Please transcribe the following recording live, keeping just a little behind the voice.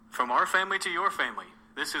From our family to your family,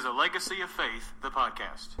 this is A Legacy of Faith, the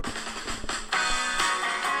podcast.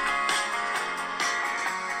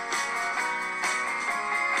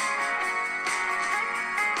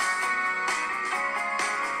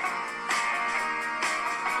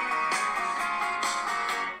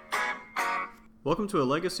 Welcome to A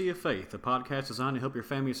Legacy of Faith, the podcast designed to help your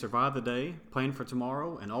family survive the day, plan for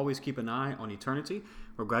tomorrow, and always keep an eye on eternity.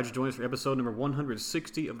 We're glad you joined us for episode number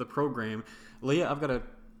 160 of the program. Leah, I've got an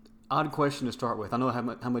odd question to start with. I know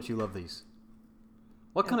how much you love these.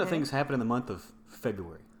 What kind of things happen in the month of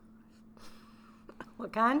February?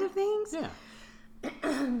 What kind of things? Yeah.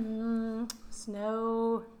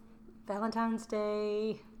 Snow, Valentine's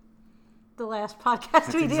Day, the last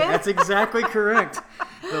podcast we did. That's exactly correct.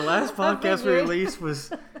 The last podcast we released was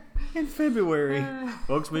in February.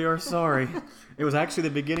 Folks, we are sorry. It was actually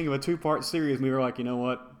the beginning of a two-part series. We were like, you know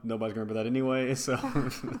what? Nobody's going to remember that anyway.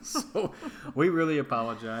 So we really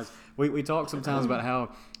apologize. We talk sometimes about how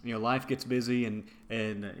life gets busy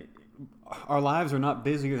and our lives are not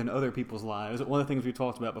busier than other people's lives. One of the things we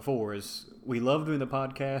talked about before is we love doing the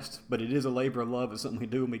podcast, but it is a labor of love. It's something we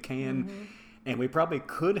do when we can. Mm-hmm. And we probably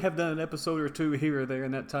could have done an episode or two here or there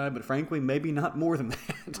in that time, but frankly, maybe not more than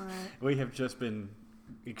that. Right. We have just been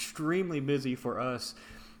extremely busy for us.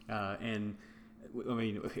 And I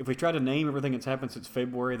mean, if we try to name everything that's happened since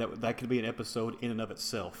February, that could be an episode in and of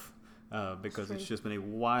itself, because it's just been a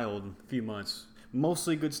wild few months.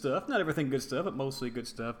 Mostly good stuff. Not everything good stuff, but mostly good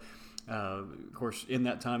stuff. Of course, in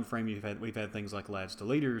that time frame, we've had things like Lads to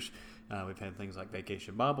Leaders. We've had things like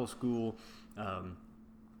Vacation Bible School.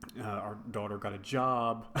 Our daughter got a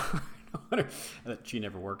job that she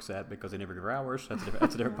never works at because they never give her hours. That's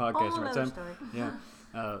a different podcast right time. Story.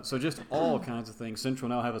 Yeah. So just all kinds of things. Central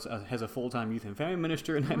now has a full-time youth and family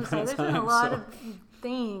minister in that kind of time. There's been a lot of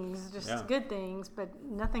things, just good things, but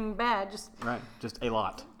nothing bad. Just a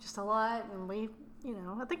lot. Just a lot, and we,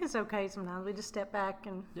 I think it's okay sometimes. We just step back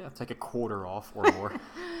and take a quarter off or more,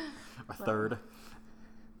 a third,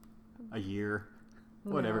 a year,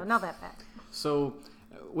 whatever. No, not that bad. So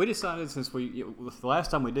we decided, since the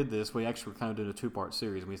last time we did this, we actually were kind of doing a two-part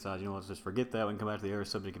series. And we decided, let's just forget that. We can come back to the other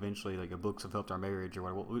subject eventually, like books have helped our marriage or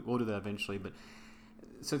whatever. We'll do that eventually. But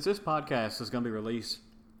since this podcast is going to be released,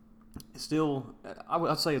 still,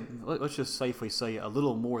 I'd say, let's just safely say a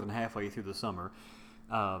little more than halfway through the summer.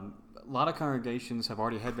 A lot of congregations have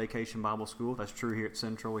already had Vacation Bible School. That's true here at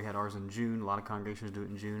Central. We had ours in June. A lot of congregations do it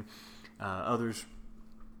in June. Others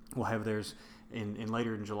will have theirs in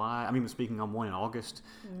later in July. I'm even speaking on one in August.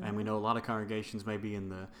 Mm-hmm. And we know a lot of congregations maybe in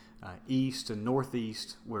the east and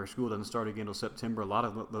northeast where school doesn't start again until September. A lot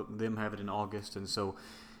of them have it in August. And so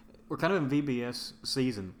we're kind of in VBS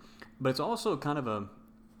season. But it's also kind of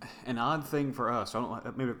an odd thing for us. I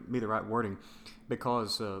don't know, maybe the right wording,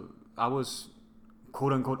 because I was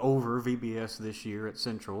quote-unquote over VBS this year at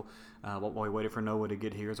Central while we waited for Noah to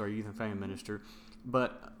get here as our youth and family minister.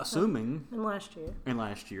 But assuming... In last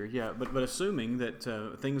year, yeah. But assuming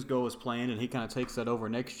that things go as planned and he kind of takes that over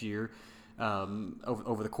next year,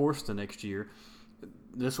 over the course of the next year,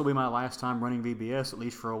 this will be my last time running VBS, at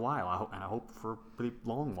least for a while. I hope for a pretty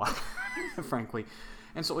long while, frankly.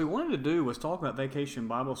 And so what we wanted to do was talk about Vacation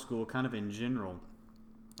Bible School kind of in general,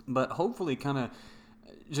 but hopefully kind of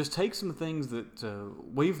just take some things that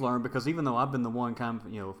we've learned, because even though I've been the one kind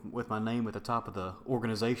of, with my name at the top of the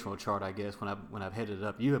organizational chart, I guess, when I've headed it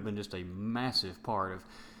up, you have been just a massive part of,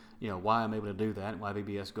 why I'm able to do that and why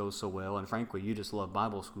VBS goes so well. And frankly, you just love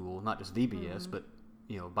Bible school, not just VBS, but,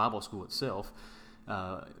 Bible school itself.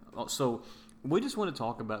 So we just want to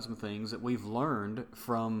talk about some things that we've learned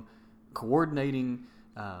from coordinating,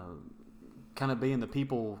 kind of being the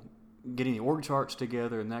people getting the org charts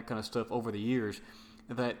together and that kind of stuff over the years,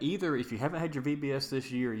 that either if you haven't had your VBS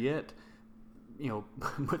this year yet,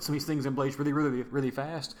 put some of these things in place really, really, really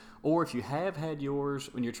fast, or if you have had yours,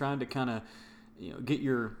 when you're trying to kind of, get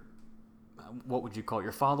your, what would you call it,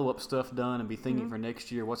 your follow-up stuff done and be thinking for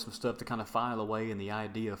next year, what's some stuff to kind of file away in the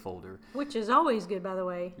idea folder. Which is always good, by the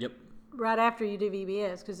way. Yep. Right after you do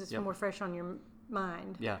VBS, because it's more fresh on your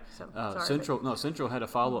mind. Yeah. So, Central had a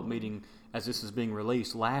follow-up meeting as this is being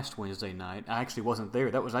released last Wednesday night. I actually wasn't there.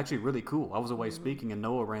 That was actually really cool. I was away speaking, and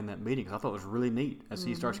Noah ran that meeting because I thought it was really neat. As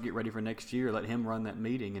he starts to get ready for next year, let him run that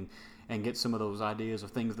meeting and get some of those ideas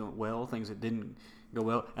of things that went well, things that didn't go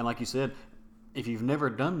well. And like you said, if you've never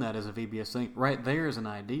done that as a VBS thing, right there is an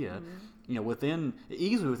idea.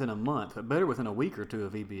 Easily within a month, but better within a week or two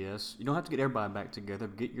of VBS. You don't have to get everybody back together.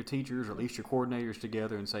 Get your teachers or at least your coordinators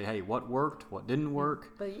together and say, hey, what worked, what didn't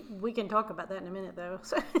work. But we can talk about that in a minute, though.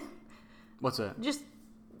 So what's that? Just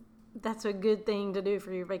that's a good thing to do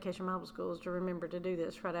for your Vacation Bible School, is to remember to do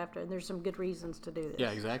this right after. And there's some good reasons to do this.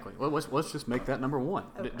 Yeah, exactly. Well, let's just make that number one.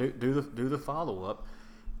 Okay. Do the follow up,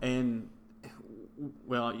 and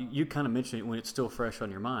well, you kind of mentioned it when it's still fresh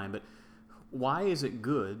on your mind, but why is it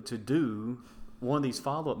good to do one of these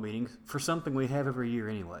follow up meetings for something we have every year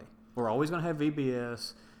anyway? We're always going to have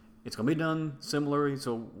VBS. It's going to be done similarly,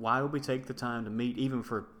 so why would we take the time to meet even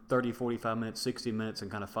for 30, 45 minutes, 60 minutes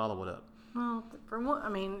and kind of follow it up? Well,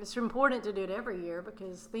 it's important to do it every year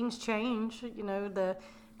because things change. You know, the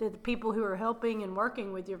people who are helping and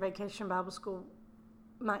working with your Vacation Bible School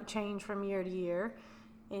might change from year to year.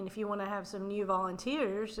 And if you want to have some new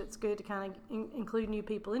volunteers, it's good to kind of include new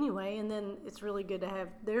people anyway. And then it's really good to have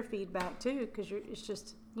their feedback too, because it's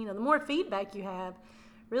just, you know, the more feedback you have,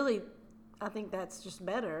 really, I think that's just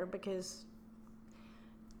better because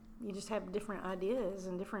you just have different ideas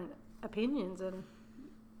and different opinions. And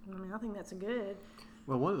I mean, I think that's good.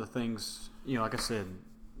 Well, one of the things, you know, like I said,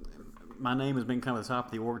 my name has been kind of at the top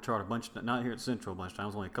of the org chart a bunch, not here at Central a bunch of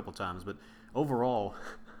times, only a couple times, but overall,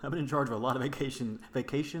 I've been in charge of a lot of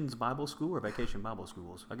vacations Bible school or vacation Bible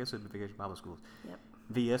schools. I guess it's vacation Bible schools. Yep.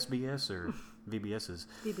 VSBS or VBSs.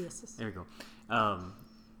 VBSs. There you go.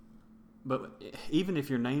 But even if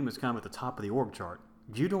your name is kind of at the top of the org chart,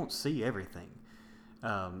 you don't see everything.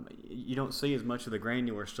 You don't see as much of the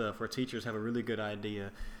granular stuff where teachers have a really good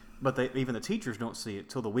idea, but even the teachers don't see it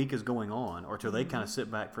till the week is going on or till they kind of sit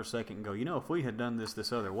back for a second and go, you know, if we had done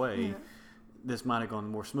this other way, this might have gone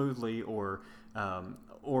more smoothly, or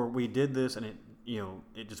we did this and it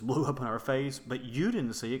just blew up in our face, but you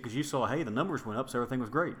didn't see it because you saw, hey, the numbers went up, so everything was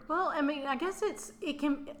great. Well, I mean, I guess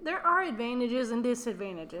there are advantages and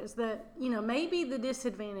disadvantages. That, you know, maybe the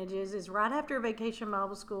disadvantages is right after Vacation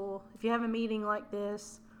Bible School, if you have a meeting like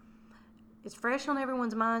this, it's fresh on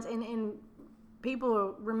everyone's minds, and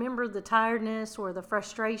people remember the tiredness or the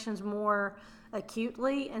frustrations more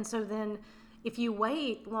acutely, and so then if you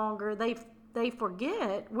wait longer, they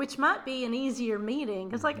forget, which might be an easier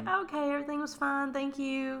meeting. It's like, okay, everything was fine, thank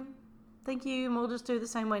you, and we'll just do it the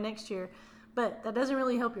same way next year. But that doesn't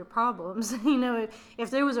really help your problems. You know,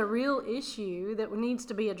 if there was a real issue that needs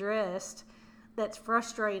to be addressed that's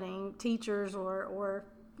frustrating teachers or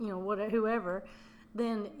you know, whoever,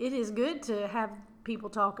 then it is good to have people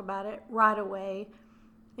talk about it right away.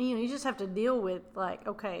 And, you know, you just have to deal with, like,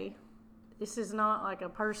 okay, this is not like a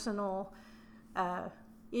personal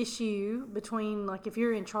issue between, like, if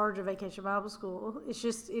you're in charge of Vacation Bible School, it's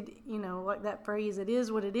just, you know, like that phrase, it is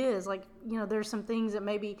what it is. Like, you know, there's some things that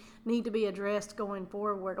maybe need to be addressed going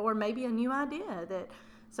forward, or maybe a new idea that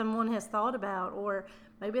someone has thought about, or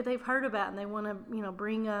maybe they've heard about and they want to, you know,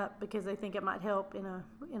 bring up because they think it might help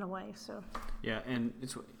in a way. So yeah, and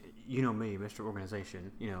it's, you know me, Mr. Organization,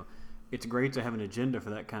 you know, it's great to have an agenda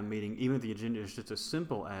for that kind of meeting, even if the agenda is just as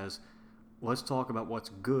simple as, let's talk about what's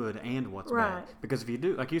good and what's bad. Because if you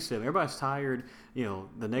do, like you said, everybody's tired, you know,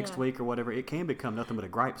 the next week or whatever, it can become nothing but a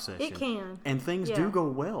gripe session. It can. And things do go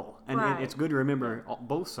well. And it's good to remember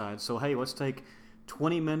both sides. So, hey, let's take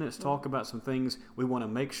 20 minutes, talk about some things we want to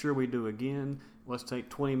make sure we do again. Let's take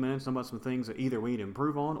 20 minutes, talk about some things that either we need to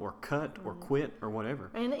improve on or cut or quit or whatever.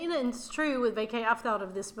 And it's true with I've thought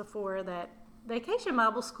of this before, that Vacation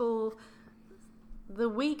Bible School, the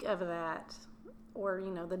week of that, or,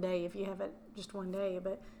 you know, the day if you have it just one day,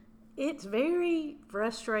 but it's very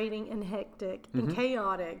frustrating and hectic and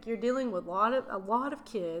chaotic. You're dealing with a lot of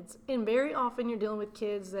kids, and very often you're dealing with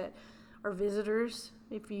kids that are visitors,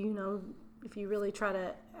 if you really try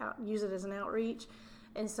to use it as an outreach.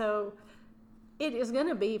 And so it is going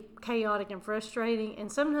to be chaotic and frustrating,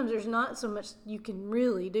 and sometimes there's not so much you can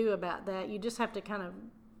really do about that. You just have to kind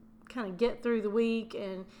of get through the week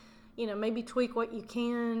and, you know, maybe tweak what you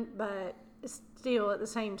can, but still at the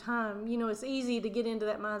same time, you know, it's easy to get into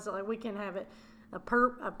that mindset, like we can have it a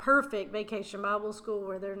perfect Vacation Bible School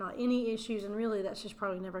where there are not any issues, and really that's just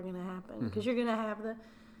probably never going to happen, because you're going to have the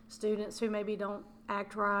students who maybe don't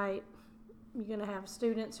act right. You're going to have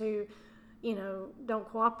students who, you know, don't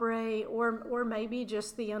cooperate, or maybe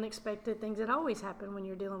just the unexpected things that always happen when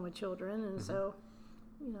you're dealing with children. And so,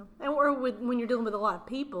 you know, or when you're dealing with a lot of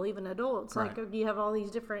people, even adults, like you have all these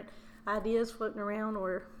different ideas floating around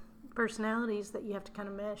or personalities that you have to kind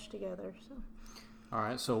of mesh together. So, all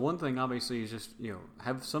right. So one thing obviously is just, you know,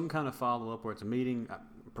 have some kind of follow up where it's a meeting.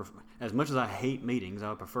 As much as I hate meetings, I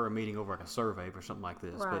would prefer a meeting over like a survey or something like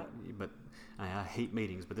this. Right. But I hate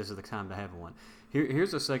meetings, but this is the time to have one.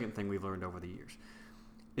 Here's the second thing we've learned over the years,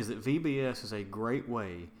 is that VBS is a great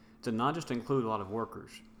way to not just include a lot of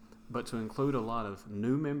workers, but to include a lot of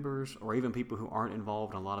new members or even people who aren't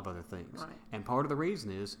involved in a lot of other things. Right. And part of the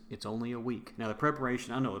reason is it's only a week. Now,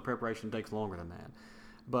 I know the preparation takes longer than that,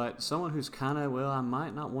 But someone who's kind of, well, I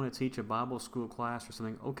might not want to teach a Bible school class or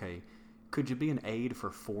something, okay, could you be an aide for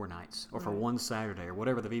 4 nights or for one Saturday or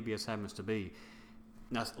whatever the VBS happens to be?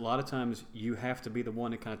 Now, a lot of times you have to be the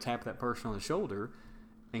one to kind of tap that person on the shoulder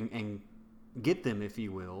and get them, if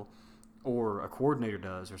you will, or a coordinator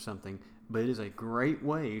does or something. But it is a great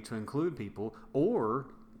way to include people, or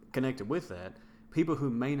connected with that, people who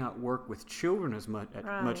may not work with children as much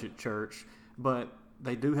at church, but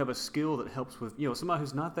they do have a skill that helps with, somebody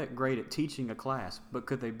who's not that great at teaching a class, but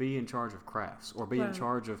could they be in charge of crafts or be in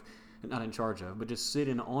charge of, not in charge of, but just sit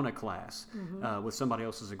in on a class with somebody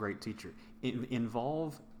else who's a great teacher.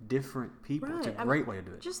 Involve different people. Right. It's a great way to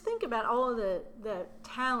do it. Just think about all of the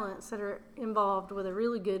talents that are involved with a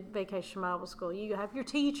really good Vacation Bible School. You have your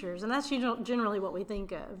teachers, and that's generally what we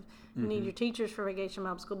think of. You need your teachers for Vacation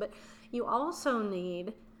Bible School, but you also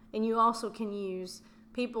need, and you also can use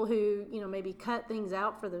people who, maybe cut things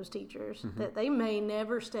out for those teachers, that they may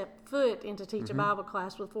never step foot into teach a Bible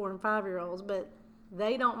class with 4 and 5-year-olds, but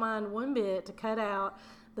they don't mind one bit to cut out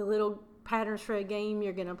the little patterns for a game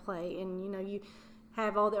you're going to play. And, you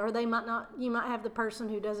have all or they might not, you might have the person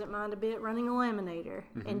who doesn't mind a bit running a laminator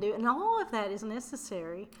and all of that is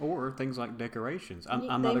necessary. Or things like decorations.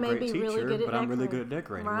 I'm not a great teacher, but I'm really good at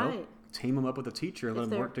decorating. Right. Well, team them up with a teacher and let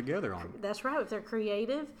them work together on it. That's right. If they're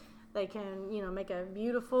creative, they can, make a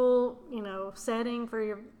beautiful, setting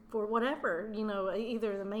for whatever,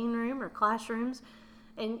 either the main room or classrooms.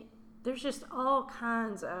 And there's just all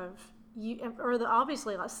kinds of,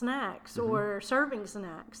 obviously like snacks or serving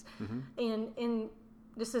snacks. And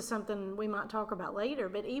this is something we might talk about later,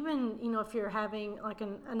 but even, if you're having like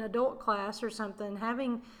an adult class or something,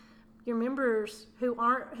 having your members who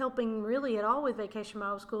aren't helping really at all with Vacation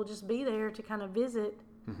Bible School just be there to kind of visit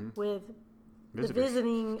with the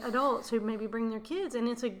visiting adults who maybe bring their kids. And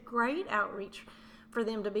it's a great outreach for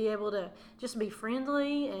them to be able to just be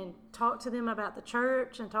friendly and talk to them about the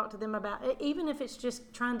church and talk to them about, even if it's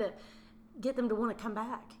just trying to get them to want to come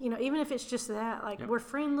back, even if it's just that, like we're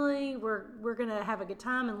friendly, we're going to have a good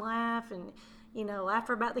time and laugh and, laugh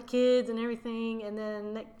about the kids and everything. And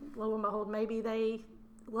then lo and behold, maybe they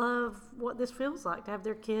love what this feels like to have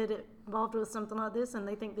their kid involved with something like this, and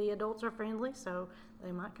they think the adults are friendly, so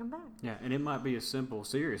they might come back. Yeah, and it might be as simple,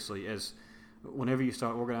 seriously, as whenever you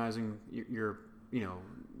start organizing your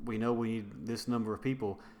we know we need this number of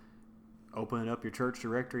people, opening up your church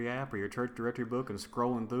directory app or your church directory book and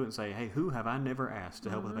scrolling through it and say, hey, who have I never asked to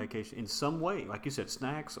help with vacation in some way? Like you said,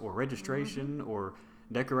 snacks or registration or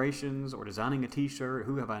decorations or designing a t-shirt.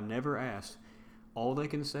 Who have I never asked? All they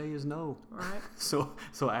can say is no. Right. So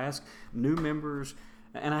ask new members,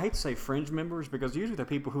 and I hate to say fringe members because usually they're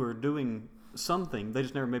people who are doing something. They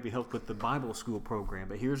just never maybe helped with the Bible school program.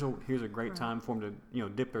 But here's a great time for them to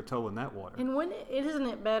dip their toe in that water. And isn't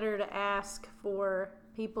it better to ask for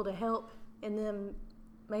people to help and then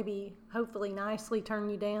maybe hopefully nicely turn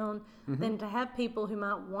you down than to have people who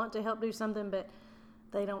might want to help do something but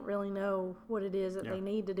they don't really know what it is that they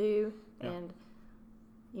need to do. And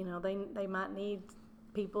they might need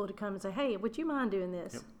people to come and say, hey, would you mind doing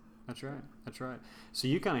this? Yep. That's right. So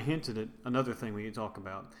you kind of hinted at another thing we need to talk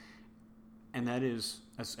about, and that is,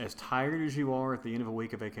 as tired as you are at the end of a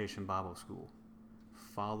week of Vacation Bible School,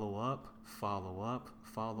 follow up.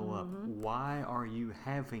 Why are you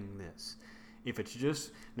having this? If it's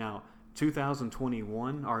just, now,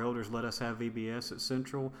 2021, our elders let us have VBS at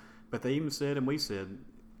Central, but they even said, and we said,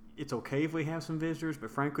 it's okay if we have some visitors,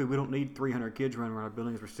 but frankly, we don't need 300 kids running around our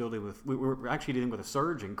buildings. We're actually dealing with a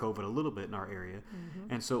surge in COVID a little bit in our area.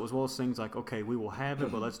 And so it was one of those things like, okay, we will have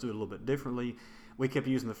it, but let's do it a little bit differently. We kept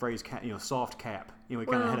using the phrase, soft cap. We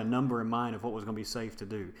kind of had a number in mind of what was going to be safe to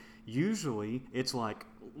do. Usually, it's like,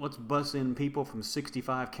 let's bus in people from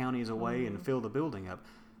 65 counties away and fill the building up.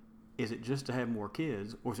 Is it just to have more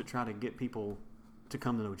kids, or is it try to get people to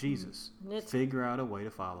come to know Jesus? Figure out a way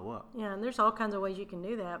to follow up. Yeah, and there's all kinds of ways you can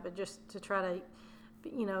do that, but just to try to,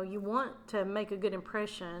 you want to make a good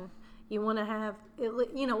impression. You want to have,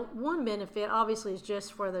 one benefit obviously is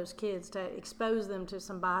just for those kids to expose them to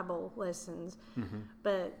some Bible lessons.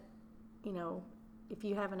 But, if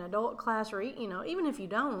you have an adult class or, even if you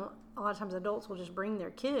don't, a lot of times adults will just bring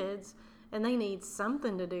their kids and they need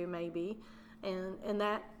something to do maybe. And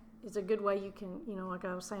that is a good way you can, like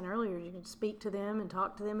I was saying earlier, you can speak to them and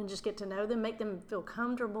talk to them and just get to know them, make them feel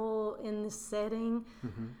comfortable in this setting.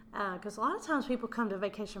 Because a lot of times people come to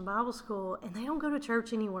Vacation Bible School and they don't go to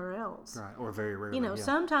church anywhere else. Right, or very rarely.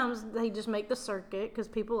 Sometimes they just make the circuit because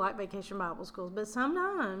people like Vacation Bible Schools, but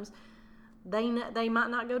sometimes they might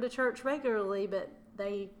not go to church regularly, but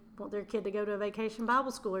they want their kid to go to a vacation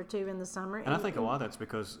Bible school or two in the summer. And I think a lot of that's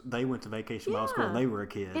because they went to vacation Bible school when they were a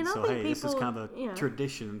kid. And so, hey, this is kind of a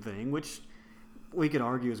tradition thing, which we could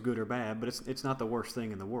argue is good or bad, but it's not the worst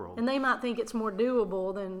thing in the world. And they might think it's more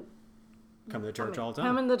doable than coming to church all the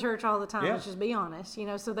time. Coming to church all the time, let's just be honest.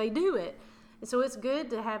 So they do it. And so it's good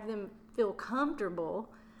to have them feel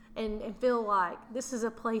comfortable and feel like this is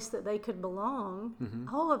a place that they could belong.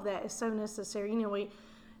 Mm-hmm. All of that is so necessary.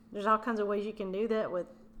 There's all kinds of ways you can do that with,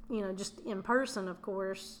 just in person, of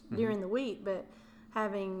course, during the week, but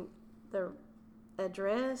having the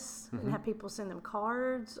address and have people send them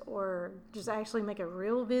cards or just actually make a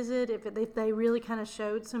real visit if they really kind of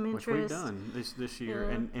showed some interest. Which we've done this year,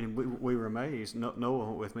 and we were amazed. Noah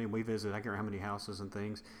went with me, and we visited, I can't remember how many houses and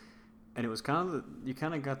things, and it was you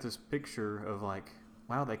kind of got this picture of like,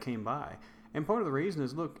 wow, they came by. And part of the reason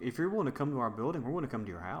is, look, if you're willing to come to our building, we're willing to come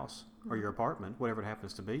to your house or your apartment, whatever it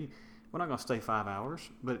happens to be. We're not going to stay 5 hours,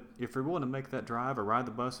 but if you're willing to make that drive or ride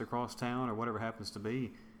the bus across town or whatever it happens to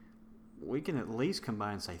be, we can at least come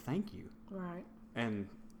by and say thank you. Right. And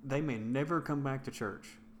they may never come back to church.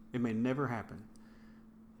 It may never happen.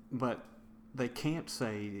 But they can't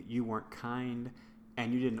say that you weren't kind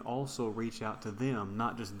and you didn't also reach out to them,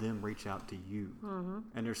 not just them reach out to you. Mm-hmm.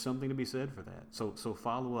 And there's something to be said for that. So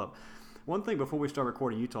follow up. One thing before we start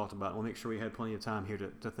recording you talked about, we'll make sure we had plenty of time here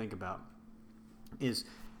to think about, is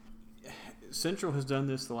Central has done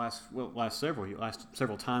this the last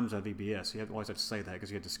several times at VBS. You always have to say that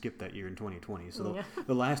because you had to skip that year in 2020. So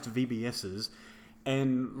the last VBSs,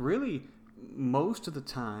 and really most of the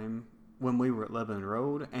time when we were at Lebanon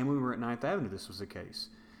Road and we were at 9th Avenue, this was the case.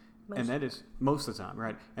 And that is most of the time,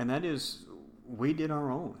 right? And that is, we did our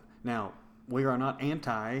own. Now, we are not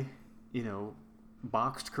anti,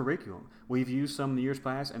 boxed curriculum. We've used some in the years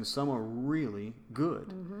past, and some are really good.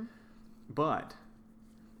 Mm-hmm. But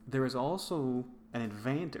there is also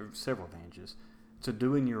several advantages to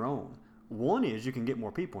doing your own. One is you can get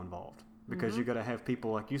more people involved because you got to have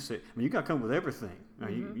people, like you said. You got to come with everything.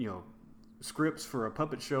 Scripts for a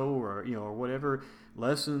puppet show or whatever,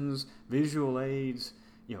 lessons, visual aids,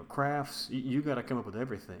 crafts. You got to come up with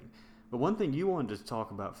everything. But one thing you wanted to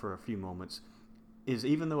talk about for a few moments is,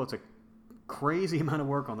 even though it's a crazy amount of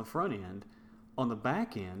work on the front end, on the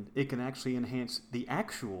back end, it can actually enhance the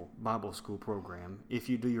actual Bible school program if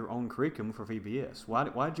you do your own curriculum for VBS. Why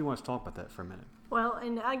did you want us to talk about that for a minute? Well,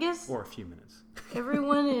 and I guess... Or a few minutes.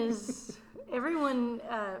 Everyone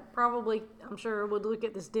probably, I'm sure, would look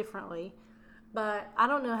at this differently. But I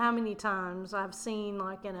don't know how many times I've seen,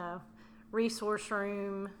 like, in a resource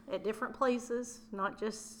room at different places, not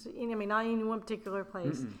in one particular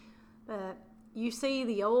place, but you see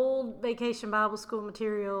the old Vacation Bible School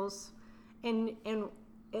materials, and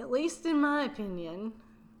at least in my opinion,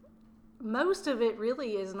 most of it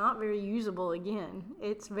really is not very usable again.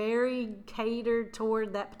 It's very catered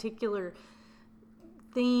toward that particular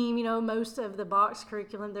theme. Most of the box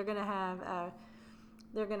curriculum, they're going to have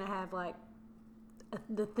like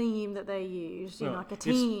the theme that they use, like a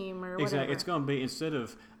team or whatever. Exactly. It's going to be, instead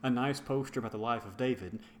of a nice poster about the life of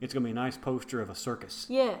David, it's going to be a nice poster of a circus.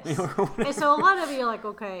 Yes. And so a lot of you are like,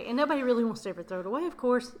 okay, and nobody really wants to ever throw it away, of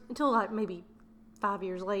course, until like maybe 5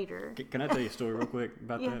 years later. Can I tell you a story real quick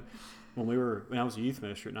about that? When I was a youth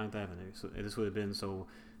minister at 9th Avenue, so this would have been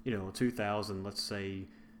 2000, let's say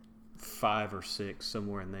 5 or 6,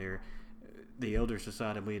 somewhere in there. The elders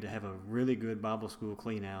decided we had to have a really good Bible school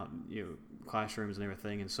clean out, classrooms and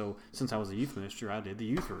everything. And so, since I was a youth minister, I did the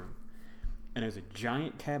youth room. And there's a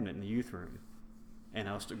giant cabinet in the youth room. And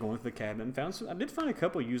I was going through the cabinet and I did find a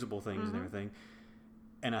couple of usable things and everything.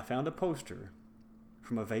 And I found a poster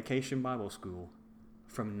from a vacation Bible school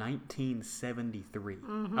from 1973.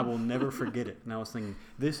 I will never forget it. And I was thinking,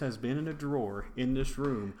 this has been in a drawer in this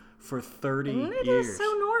room for 30 years. It is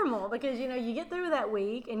so normal because, you get through that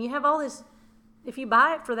week and you have all this. If you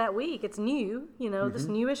buy it for that week, it's new. This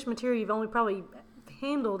newish material, you've only probably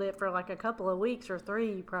handled it for like a couple of weeks or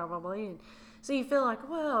 3 probably. And so you feel like,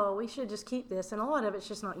 well, we should just keep this. And a lot of it's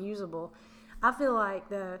just not usable. I feel like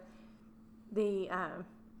if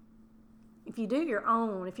you do your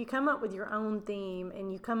own, if you come up with your own theme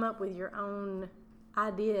and you come up with your own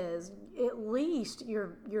ideas, at least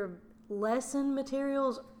your lesson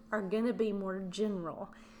materials are going to be more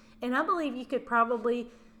general. And I believe you could probably,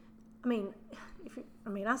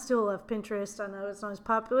 I still love Pinterest. I know it's not as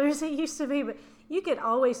popular as it used to be, but you could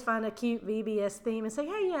always find a cute VBS theme and say,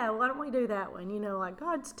 hey, why don't we do that one? Like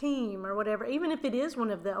God's team or whatever. Even if it is one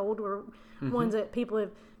of the older ones that people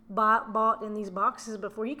have bought in these boxes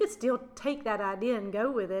before, you could still take that idea and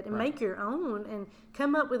go with it and make your own and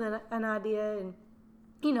come up with an idea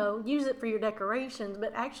use it for your decorations,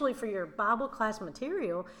 but actually for your Bible class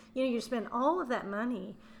material, you spend all of that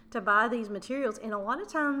money to buy these materials. And a lot of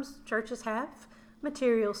times churches have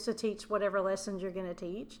materials to teach whatever lessons you're going to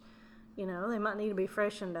teach. They might need to be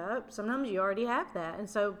freshened up. Sometimes you already have that. And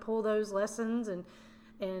so pull those lessons, and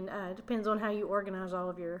it depends on how you organize all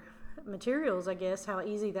of your materials, I guess, how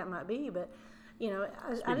easy that might be. But,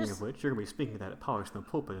 Speaking of which, you're going to be speaking of that at Polish in the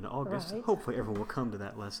Pulpit in August. Right. Hopefully everyone will come to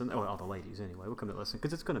that lesson. All the ladies anyway will come to that lesson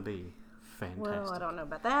because it's going to be fantastic. Well, I don't know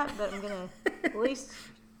about that, but I'm going to at least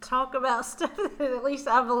talk about stuff that at least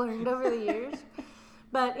I've learned over the years.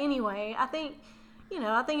 But anyway, I think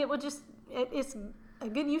it would it's a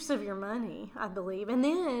good use of your money, I believe. And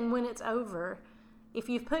then when it's over, if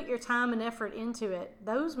you've put your time and effort into it,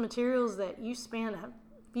 those materials that you spent a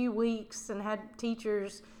few weeks and had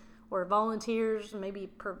teachers or volunteers maybe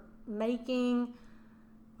making,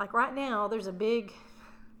 like right now, there's a big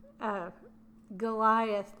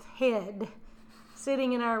Goliath head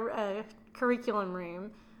sitting in our curriculum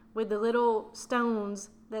room with the little stones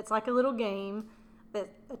that's like a little game that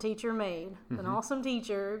a teacher made. An awesome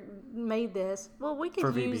teacher made this. Well, we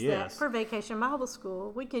could use that for Vacation Bible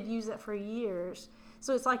School. We could use that for years.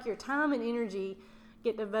 So it's like your time and energy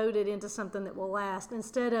get devoted into something that will last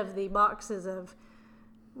instead of the boxes of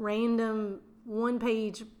random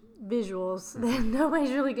one-page visuals that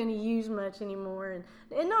nobody's really going to use much anymore.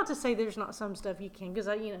 And not to say there's not some stuff you can, because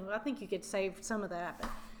I think you could save some of that. But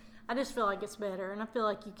I just feel like it's better, and I feel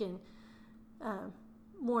like you can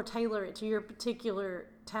more tailor it to your particular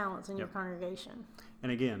talents in your congregation.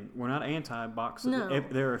 And again, we're not anti-boxes. No.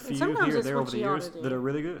 There are a few here and there over the years that are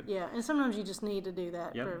really good. Yeah, and sometimes you just need to do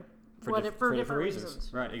that for different reasons.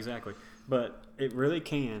 Right, exactly. But it really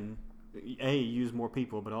can, use more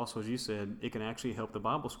people, but also, as you said, it can actually help the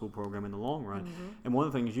Bible school program in the long run. And one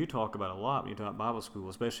of the things you talk about a lot when you talk about Bible school,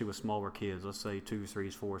 especially with smaller kids, let's say 2s,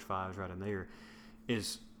 3s, 4s, 5s right in there,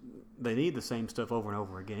 is they need the same stuff over and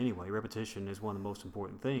over again anyway. Repetition is one of the most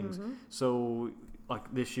important things. So,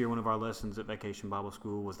 like this year, one of our lessons at Vacation Bible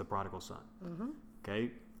School was the prodigal son.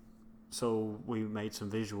 Okay? So we made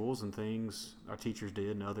some visuals and things, our teachers did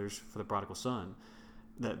and others, for the prodigal son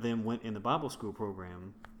that then went in the Bible school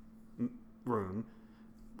program room.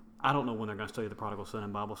 I don't know when they're going to study the prodigal son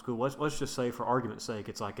in Bible school. Let's just say, for argument's sake,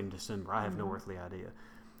 it's like in December. I have no earthly idea.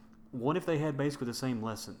 What if they had basically the same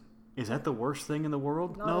lesson? Is that the worst thing in the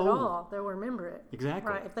world? Not at all. They'll remember it.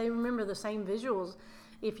 Exactly. Right. If they remember the same visuals,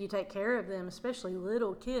 if you take care of them, especially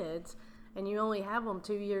little kids, and you only have them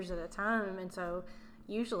 2 years at a time, and so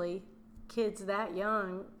usually kids that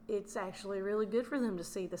young, it's actually really good for them to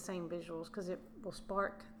see the same visuals because it will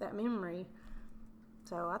spark that memory.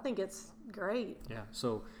 So I think it's great. Yeah.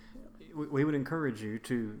 So we would encourage you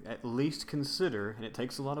to at least consider, and it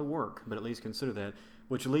takes a lot of work, but at least consider that,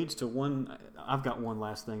 which leads to one. I've got one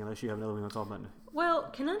last thing, unless you have another one to talk about. Well,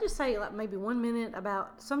 can I just say, like, maybe 1 minute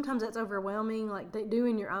about sometimes that's overwhelming, like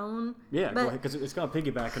doing your own. Yeah, because it's going to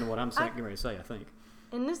piggyback into what I'm getting ready to say, I think.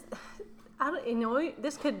 And this,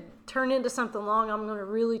 this could turn into something long. I'm going to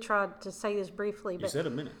really try to say this briefly. You said a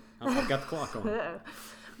minute. I've got the clock on.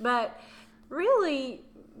 But really,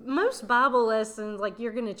 most Bible lessons, like,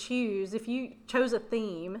 you're going to choose, if you chose a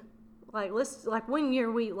theme, like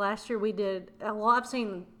last year we did a lot. I've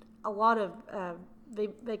seen a lot of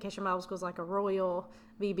Vacation Bible schools, like a Royal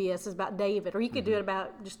VBS is about David, or you could do it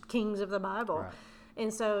about just kings of the Bible. Right.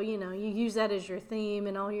 And so, you use that as your theme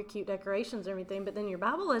and all your cute decorations and everything, but then your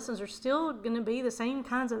Bible lessons are still going to be the same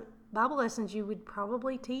kinds of Bible lessons you would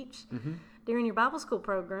probably teach during your Bible school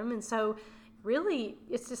program. And so really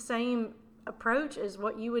it's the same approach as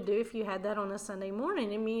what you would do if you had that on a Sunday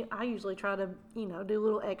morning. I usually try to, do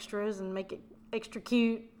little extras and make it extra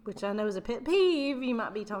cute, which I know is a pet peeve you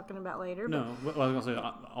might be talking about later. No, well, I was going to say,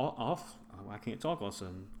 I can't talk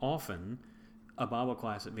listen. Often, a Bible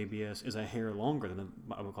class at VBS is a hair longer than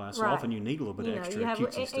a Bible class, so often you need a little bit extra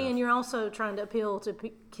cutesy stuff. And you're also trying to appeal to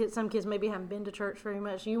kids. Some kids maybe haven't been to church very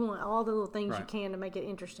much. You want all the little things you can to make it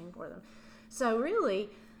interesting for them. So really,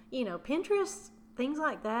 Pinterest, things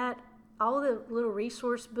like that, all the little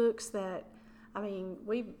resource books that,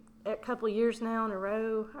 we a couple of years now in a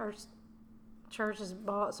row, our church has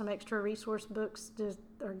bought some extra resource books that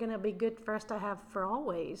are going to be good for us to have for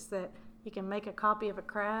always, that you can make a copy of a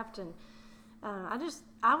craft. And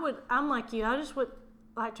I'm like you, I just would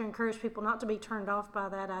like to encourage people not to be turned off by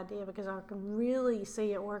that idea, because I can really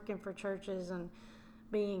see it working for churches and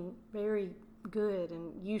being very good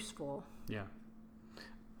and useful. Yeah.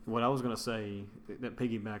 What I was going to say that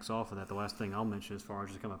piggybacks off of that, the last thing I'll mention as far as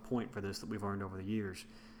just kind of a point for this that we've learned over the years,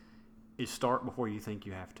 is start before you think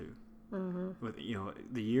you have to. With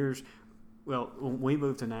the years, well, when we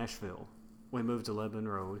moved to Nashville, we moved to Lebanon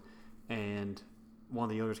Road, and one of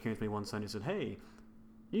the elders came to me one Sunday and said, "Hey,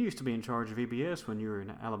 you used to be in charge of VBS when you were in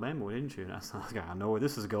Alabama, didn't you?" And I said, "I know where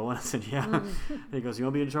this is going." I said, "Yeah." And he goes, "You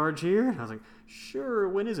want to be in charge here?" And I was like, "Sure.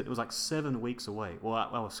 When is it?" It was like 7 weeks away. Well,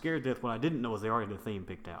 I was scared to death. What I didn't know was they already had the theme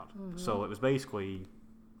picked out. So it was basically,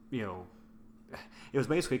 it was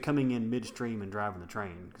basically coming in midstream and driving the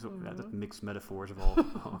train, because that's mixed metaphors of all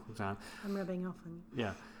the time. I'm rubbing off on you.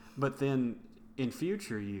 Yeah. But then in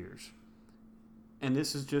future years, and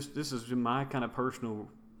this is my kind of personal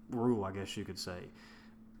rule, I guess you could say.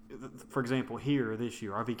 For example, here this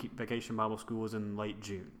year, our Vacation Bible School was in late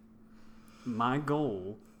June. My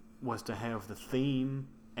goal was to have the theme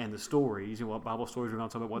and the stories, what Bible stories we're going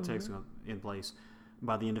to talk about, what text in place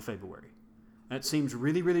by the end of February. That seems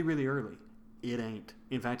really, really, really early. It ain't.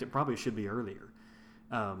 In fact, it probably should be earlier,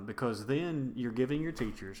 because then you're giving your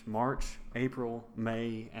teachers March, April,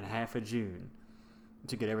 May, and half of June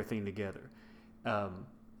to get everything together.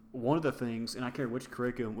 One of the things, and I care which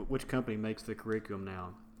company makes the curriculum now,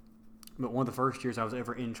 but one of the first years I was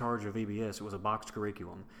ever in charge of VBS, it was a boxed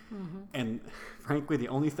curriculum. And frankly, the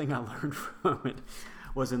only thing I learned from it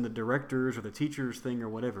was in the directors or the teachers thing or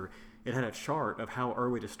whatever. It had a chart of how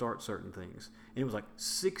early to start certain things. And it was like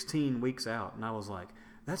 16 weeks out. And I was like,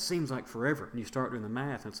 that seems like forever. And you start doing the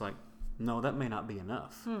math, and it's like, no, that may not be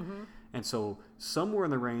enough. And so somewhere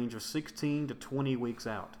in the range of 16 to 20 weeks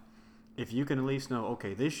out, if you can at least know,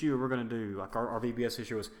 okay, this year we're going to do, like our VBS this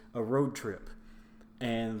year was a road trip.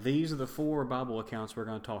 And these are the 4 Bible accounts we're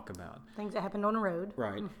going to talk about. Things that happened on the road.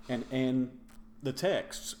 Right. And the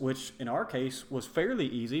texts, which in our case was fairly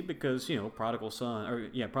easy because, prodigal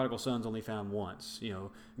son's only found once.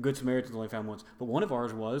 Good Samaritan's only found once. But one of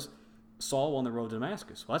ours was Saul on the road to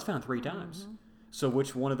Damascus. Well, that's found 3 times. So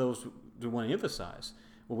which one of those do we want to emphasize?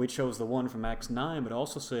 Well, we chose the one from Acts 9, but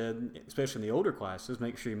also said, especially in the older classes,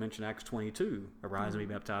 make sure you mention Acts 22, arise and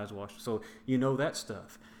be baptized, washed. So you know that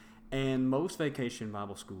stuff. And most Vacation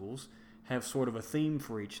Bible schools have sort of a theme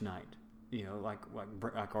for each night. Like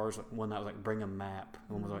ours, one night was like bring a map,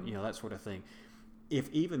 one was like, that sort of thing. If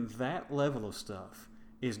even that level of stuff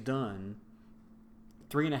is done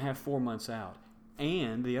 3.5, 4 months out,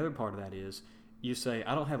 and the other part of that is you say,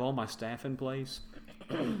 I don't have all my staff in place,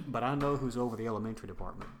 but I know who's over the elementary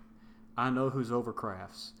department. I know who's over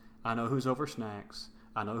crafts. I know who's over snacks.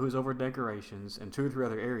 I know who's over decorations and 2 or 3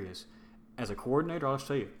 other areas. As a coordinator, I'll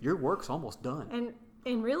tell you, your work's almost done.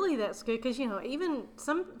 And really that's good because, even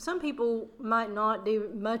some people might not do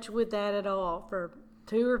much with that at all for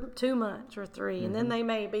 2 months or 3. And then they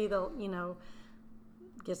may be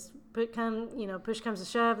push comes to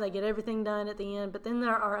shove, they get everything done at the end. But then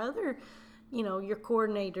there are other, your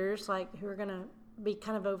coordinators like who are going to be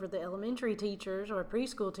kind of over the elementary teachers or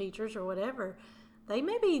preschool teachers or whatever. They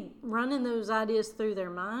may be running those ideas through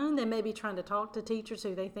their mind. They may be trying to talk to teachers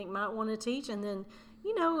who they think might want to teach. And then,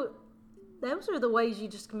 those are the ways you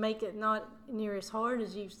just make it not near as hard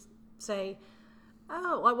as you say,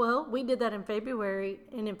 oh, well, we did that in February.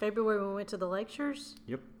 And in February when we went to the lectures,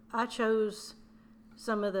 I chose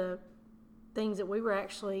some of the things that we were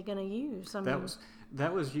actually going to use.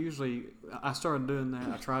 That was usually, I started doing that.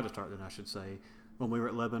 I tried to start doing, I should say, when we were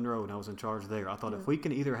at Lebanon Road and I was in charge there. I thought if we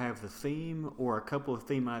can either have the theme or a couple of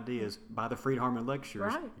theme ideas by the Freed Harmon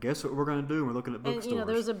lectures, guess what we're going to do? We're looking at bookstores. And,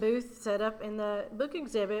 there was a booth set up in the book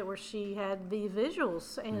exhibit where she had the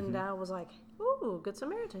visuals, and I was like, ooh, Good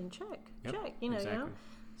Samaritan, check. Exactly.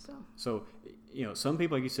 So, some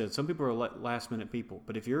people, like you said, some people are last-minute people.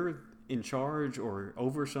 But if you're in charge or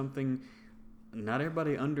over something, not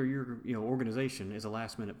everybody under your organization is a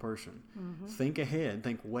last-minute person. Think ahead.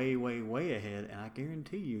 Think way, way, way ahead, and I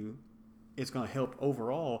guarantee you it's going to help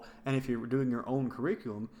overall. And if you're doing your own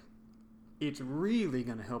curriculum, it's really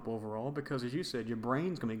going to help overall because, as you said, your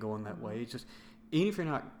brain's going to be going that way. It's just, even if you're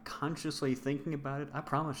not consciously thinking about it, I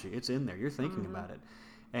promise you, it's in there. You're thinking about it.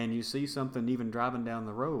 And you see something even driving down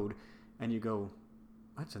the road, and you go,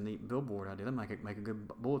 that's a neat billboard idea. That might make a good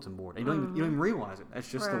bulletin board. And you don't even realize it.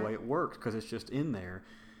 That's just the way it works because it's just in there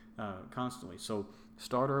constantly. So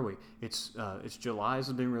start early. It's July's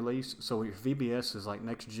has been released, so your VBS is like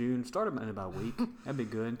next June. Start in about a week. That'd be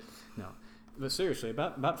good. No, but seriously,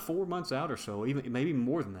 about 4 months out or so, even maybe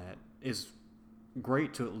more than that, is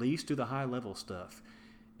great to at least do the high level stuff.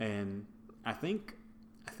 And I think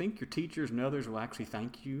your teachers and others will actually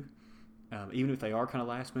thank you. Even if they are kind of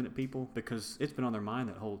last-minute people, because it's been on their mind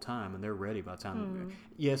that whole time, and they're ready by the time.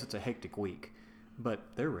 Yes, it's a hectic week, but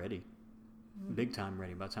they're ready, big time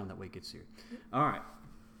ready by the time that week gets here. All right.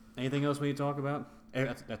 Anything else we need to talk about?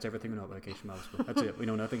 That's everything we know about Vacation Bible School. That's it. We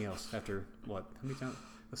know nothing else after what? How many times?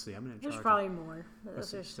 Let's see, I'm in charge. There's probably more. But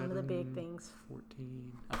those are some of the 7, big things.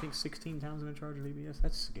 14. I think 16 times I'm in charge of VBS.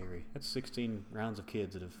 That's scary. That's 16 rounds of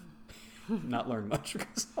kids that have not learned much.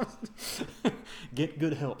 Get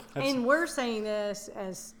good help. And we're saying this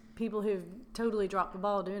as people who've totally dropped the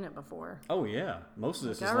ball doing it before. Oh yeah, most of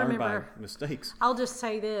this is learned by mistakes. I'll just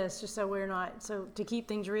say this, just so we're not to keep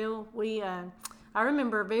things real. I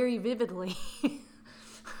remember very vividly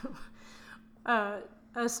us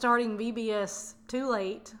starting VBS too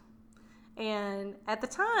late, and at the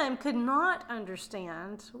time could not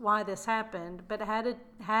understand why this happened, but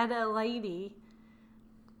had a lady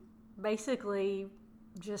basically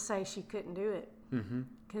just say she couldn't do it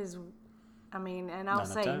because. I mean, and I'll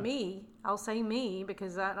say me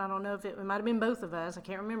because I don't know if it might have been both of us. I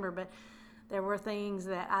can't remember, but there were things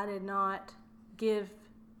that I did not give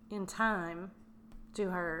in time to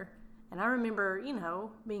her. And I remember,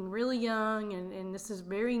 being really young and this is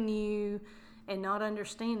very new and not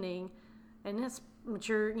understanding. And it's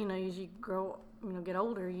mature, as you grow, get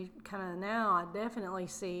older, you kind of now I definitely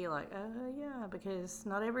see yeah, because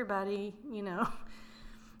not everybody,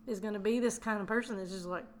 is going to be this kind of person that's just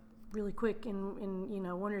like, really quick in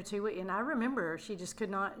 1 or 2 weeks. And I remember she just could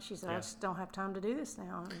not. She said, "I just don't have time to do this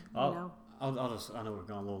now." And, I know we're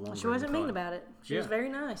going a little longer. She wasn't mean about it. She was very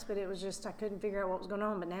nice, but it was just I couldn't figure out what was going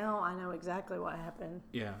on. But now I know exactly what happened.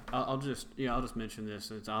 Yeah, I'll just mention this.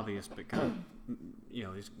 It's obvious, but kind of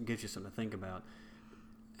it gives you something to think about.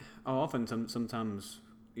 Sometimes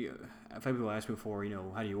people ask me for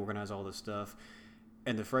how do you organize all this stuff,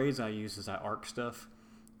 and the phrase I use is I arc stuff.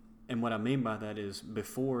 And what I mean by that is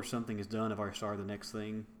before something is done, I've already started the next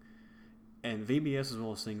thing. And VBS is one of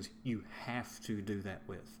those things you have to do that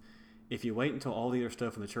with. If you wait until all the other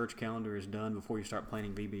stuff in the church calendar is done before you start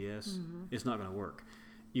planning VBS, it's not going to work.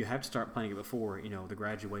 You have to start planning it before, the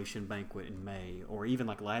graduation banquet in May, or even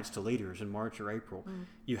like Lads to Leaders in March or April.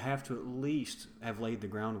 You have to at least have laid the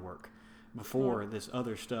groundwork before this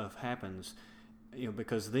other stuff happens,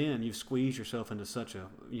 because then you've squeezed yourself into such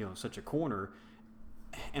a corner.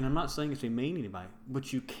 And I'm not saying it's to be mean to anybody,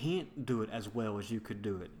 but you can't do it as well as you could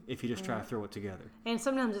do it if you just try to throw it together. And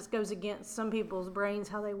sometimes it goes against some people's brains,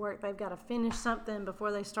 how they work. They've got to finish something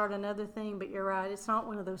before they start another thing. But you're right. It's not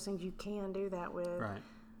one of those things you can do that with. Right.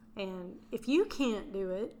 And if you can't do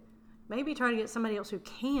it, maybe try to get somebody else who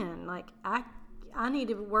can. Like, I need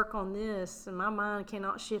to work on this, and my mind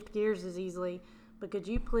cannot shift gears as easily. But could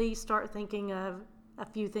you please start thinking of a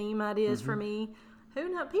few theme ideas for me? Who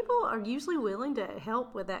knows? People are usually willing to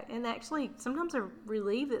help with that, and actually sometimes they're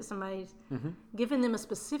relieved that somebody's giving them a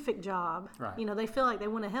specific job. Right. They feel like they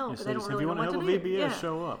want to help, but they don't really know what to do. If you want to help with VBS,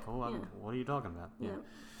 show up. What are you talking about? Yeah.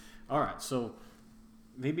 All right, so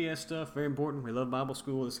VBS stuff, very important. We love Bible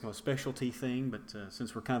school. This is kind of a specialty thing, but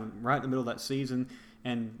since we're kind of right in the middle of that season,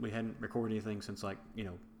 and we hadn't recorded anything since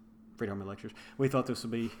Freedom Army lectures, we thought this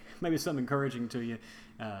would be maybe something encouraging to you,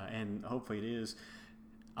 and hopefully it is.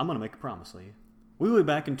 I'm going to make a promise, Leah. We'll be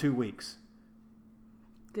back in 2 weeks.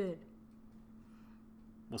 Good.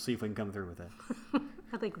 We'll see if we can come through with that.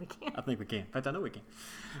 I think we can. In fact, I know we can.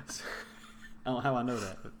 I don't know how I know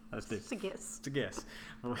that, but that's it. It's a guess. It's a guess.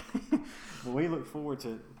 Well, we look forward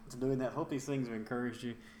to doing that. Hope these things have encouraged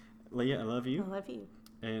you. Leah, I love you. I love you.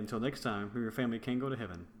 And until next time, we your family can go to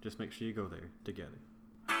heaven. Just make sure you go there together.